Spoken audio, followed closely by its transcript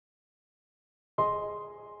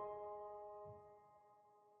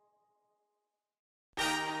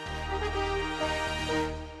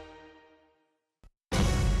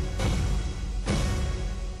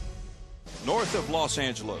North of Los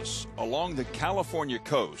Angeles, along the California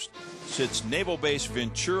coast, sits Naval Base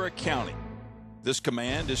Ventura County. This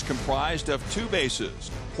command is comprised of two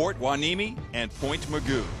bases, Port Hueneme and Point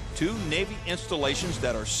Mugu, two Navy installations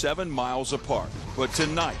that are 7 miles apart. But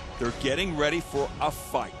tonight, they're getting ready for a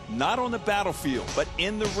fight, not on the battlefield, but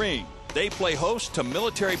in the ring. They play host to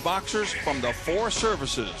military boxers from the 4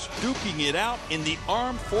 services, duking it out in the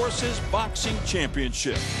Armed Forces Boxing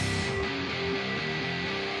Championship.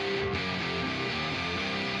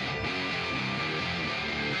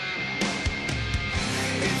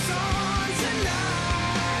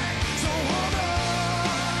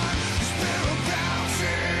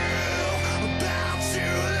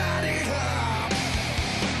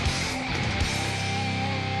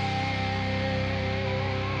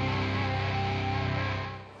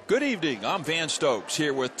 Good evening, I'm Van Stokes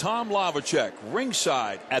here with Tom Lavacek,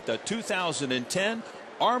 ringside at the 2010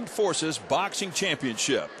 Armed Forces Boxing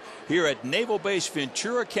Championship here at Naval Base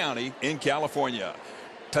Ventura County in California.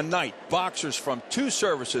 Tonight, boxers from 2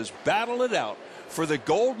 services battle it out for the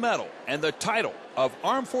gold medal and the title of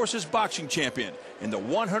Armed Forces Boxing Champion in the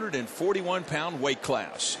 141-pound weight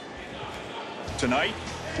class. Tonight,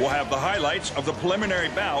 we'll have the highlights of the preliminary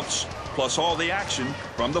bouts plus all the action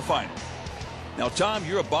from the final. Now, Tom,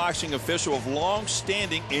 you're a boxing official of long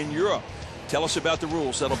standing in Europe. Tell us about the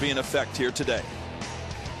rules that'll be in effect here today.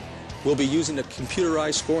 We'll be using a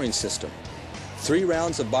computerized scoring system. 3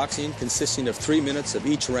 rounds of boxing consisting of 3 minutes of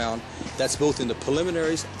each round. That's both in the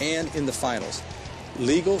preliminaries and in the finals.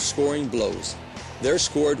 Legal scoring blows. They're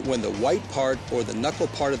scored when the white part or the knuckle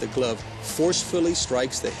part of the glove forcefully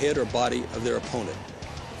strikes the head or body of their opponent.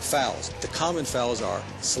 Fouls. The common fouls are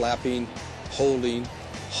slapping, holding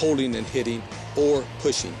and hitting, or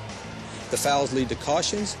pushing. The fouls lead to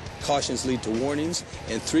cautions, cautions lead to warnings,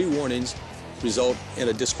 and 3 warnings result in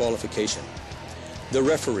a disqualification. The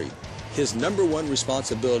referee, his #1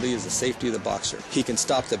 responsibility is the safety of the boxer. He can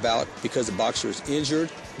stop the bout because the boxer is injured,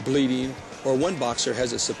 bleeding, or one boxer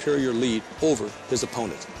has a superior lead over his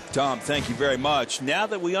opponent. Tom, thank you very much. Now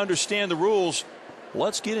that we understand the rules,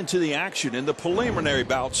 let's get into the action in the preliminary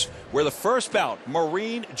bouts, where the first bout,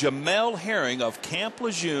 Marine Jamel Herring of Camp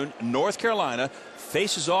Lejeune, North Carolina,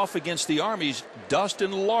 faces off against the Army's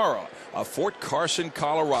Dustin Lara of Fort Carson,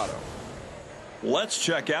 Colorado. Let's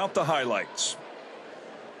check out the highlights.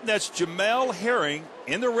 That's Jamel Herring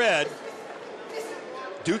in the red,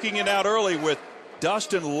 duking it out early with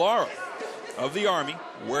Dustin Lara of the Army,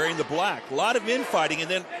 wearing the black. A lot of infighting, and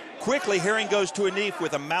then quickly Herring goes to a knee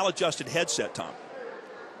with a maladjusted headset, Tom.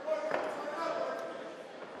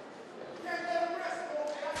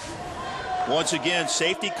 Once again,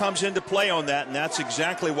 safety comes into play on that, and that's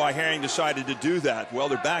exactly why Herring decided to do that. Well,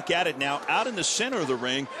 they're back at it now, out in the center of the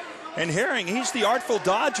ring. And Herring, he's the artful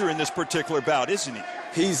dodger in this particular bout, isn't he?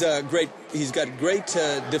 He's great. He's got great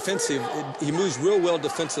defensive. He moves real well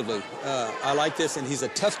defensively. I like this, and he's a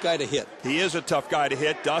tough guy to hit. He is a tough guy to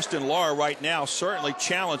hit. Dustin Lara right now certainly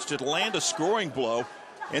challenged to land a scoring blow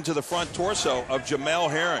into the front torso of Jamel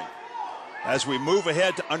Herring. As we move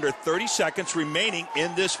ahead to under 30 seconds remaining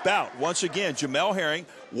in this bout. Once again, Jamel Herring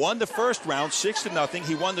won the first round 6-0.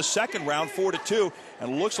 He won the second round 4-2,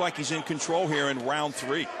 and looks like he's in control here in round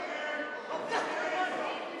 3.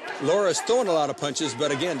 Lara's throwing a lot of punches, but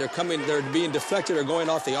again, they're being deflected or going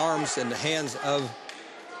off the arms and the hands of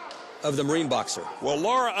the Marine boxer. Well,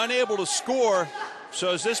 Lara unable to score. So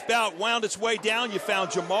as this bout wound its way down, you found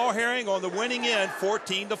Jamel Herring on the winning end,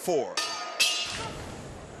 14-4.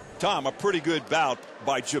 Tom, a pretty good bout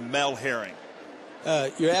by Jamel Herring.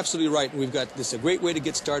 You're absolutely right. This is a great way to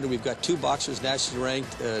get started. We've got 2 boxers nationally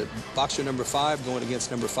ranked. Boxer #5 going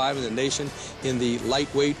against #5 in the nation in the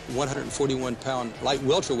lightweight 141-pound, light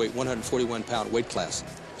welterweight 141-pound weight class.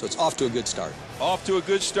 So it's off to a good start. Off to a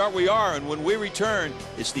good start we are, and when we return,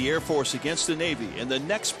 it's the Air Force against the Navy in the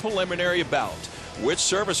next preliminary bout. Which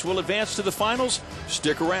service will advance to the finals?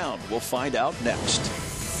 Stick around. We'll find out next.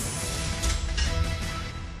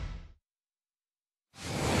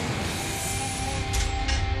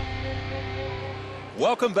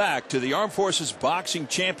 Welcome back to the Armed Forces Boxing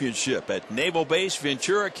Championship at Naval Base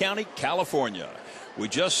Ventura County, California. We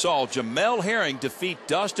just saw Jamel Herring defeat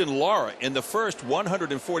Dustin Lara in the first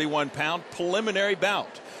 141-pound preliminary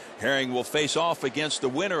bout. Herring will face off against the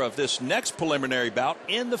winner of this next preliminary bout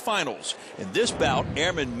in the finals. In this bout,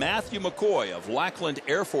 Airman Matthew McCoy of Lackland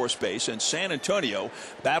Air Force Base in San Antonio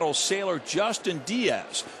battles sailor Justin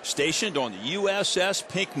Diaz, stationed on the USS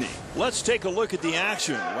Pinckney. Let's take a look at the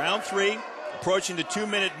action. Round 3. Approaching the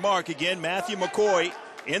 2-minute mark again. Matthew McCoy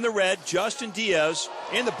in the red, Justin Diaz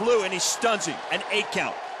in the blue, and he stuns him. An 8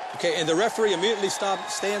 count. Okay, and the referee immediately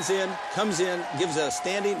stands in, comes in, gives a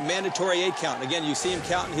standing mandatory 8 count. Again, you see him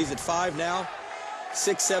counting. He's at 5 now,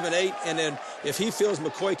 6, 7, 8. And then if he feels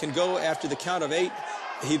McCoy can go after the count of 8,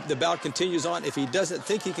 the bout continues on. If he doesn't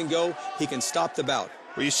think he can go, he can stop the bout.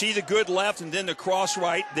 Well, you see the good left and then the cross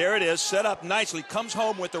right. There it is, set up nicely. Comes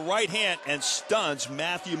home with the right hand and stuns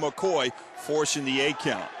Matthew McCoy, forcing the 8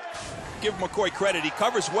 count. Give McCoy credit. He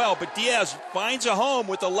covers well, but Diaz finds a home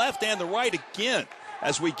with the left and the right again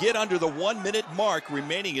as we get under the 1-minute mark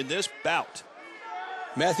remaining in this bout.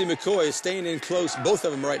 Matthew McCoy is staying in close, both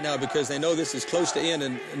of them right now, because they know this is close to end,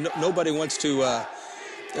 and nobody wants to,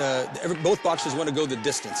 both boxers want to go the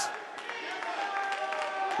distance.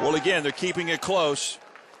 Well, again, they're keeping it close.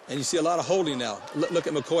 And you see a lot of holding now. Look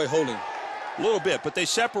at McCoy holding. A little bit, but they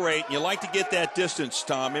separate, and you like to get that distance,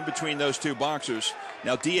 Tom, in between those two boxers.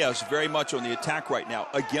 Now, Diaz very much on the attack right now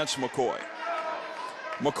against McCoy.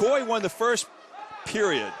 McCoy won the first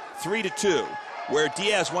period 3-2, where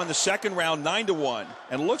Diaz won the second round 9-1,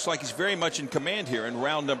 and looks like he's very much in command here in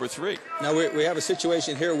round number 3. Now we have a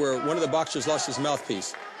situation here where one of the boxers lost his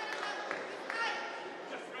mouthpiece.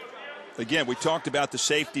 Again, we talked about the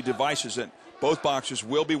safety devices, and both boxers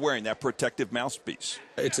will be wearing that protective mouthpiece.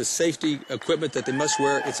 It's a safety equipment that they must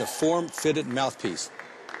wear. It's a form-fitted mouthpiece.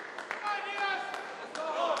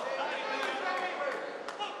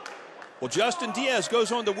 Well, Justin Diaz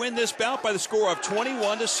goes on to win this bout by the score of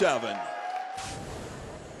 21-7.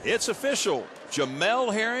 It's official.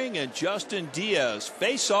 Jamel Herring and Justin Diaz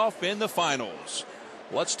face off in the finals.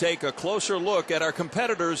 Let's take a closer look at our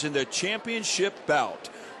competitors in the championship bout.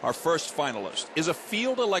 Our first finalist is a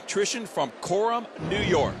field electrician from Coram, New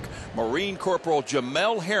York. Marine Corporal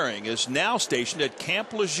Jamel Herring is now stationed at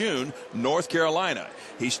Camp Lejeune, North Carolina.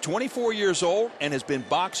 He's 24 years old and has been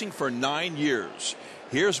boxing for 9 years.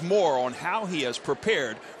 Here's more on how he has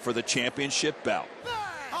prepared for the championship bout.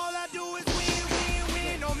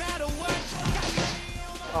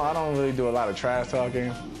 Oh, I don't really do a lot of trash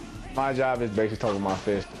talking. My job is basically talking my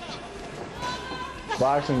fist.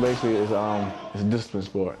 Boxing basically is a discipline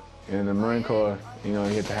sport. In the Marine Corps, you know,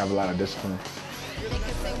 you have to have a lot of discipline.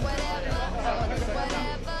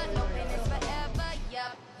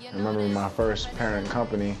 I remember my first parent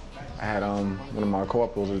company, I had one of my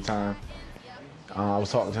corporals at the time. I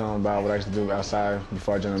was talking to him about what I used to do outside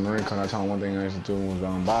before I joined the Marine Corps. I told him one thing I used to do was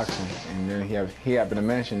boxing. And then he happened to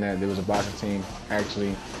mention that there was a boxing team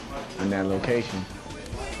actually in that location.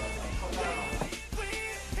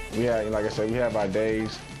 We had, like I said, we have our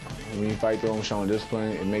days. When you fight through them, showing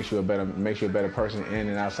discipline, it makes you a better person in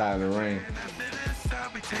and outside of the ring.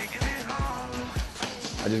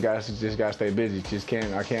 I just gotta stay busy.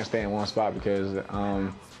 I can't stay in one spot because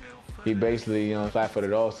he basically, you know,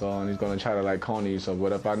 flat-footed also, and he's gonna try to like corner you. So,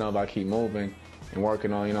 but if I keep moving and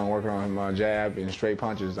working on my jab and straight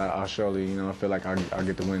punches, I'll surely, you know, feel like I'll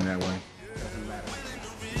get the win that way.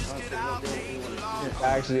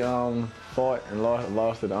 I actually fought and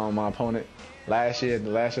lost to my opponent last year,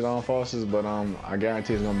 the Armed Forces, but I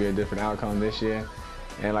guarantee it's gonna be a different outcome this year.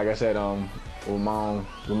 And like I said, with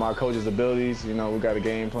my coach's abilities, you know, we got a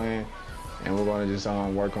game plan, and we're gonna just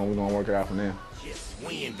work it out from there.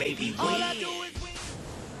 Win, baby, win.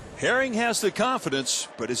 Herring has the confidence,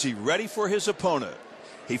 but is he ready for his opponent?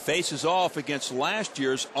 He faces off against last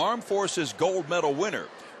year's Armed Forces gold medal winner,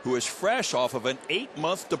 who is fresh off of an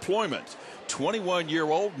 8-month deployment.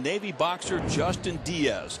 21-year-old Navy boxer Justin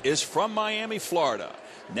Diaz is from Miami, Florida,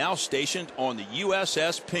 now stationed on the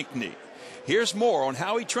USS Pinckney. Here's more on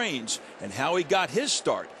how he trains and how he got his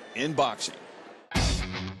start in boxing.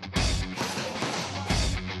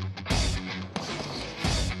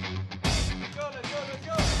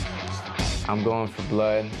 I'm going for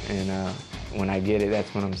blood, and when I get it,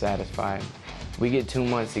 that's when I'm satisfied. We get 2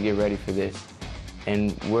 months to get ready for this,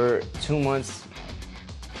 and we're 2 months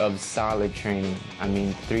of solid training. I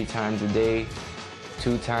mean, 3 times a day,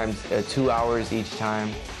 2 hours each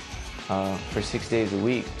time, for 6 days a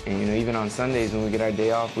week. And you know, even on Sundays when we get our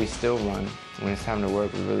day off, we still run. When it's time to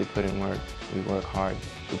work, we really put in work. We work hard.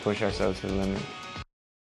 We push ourselves to the limit.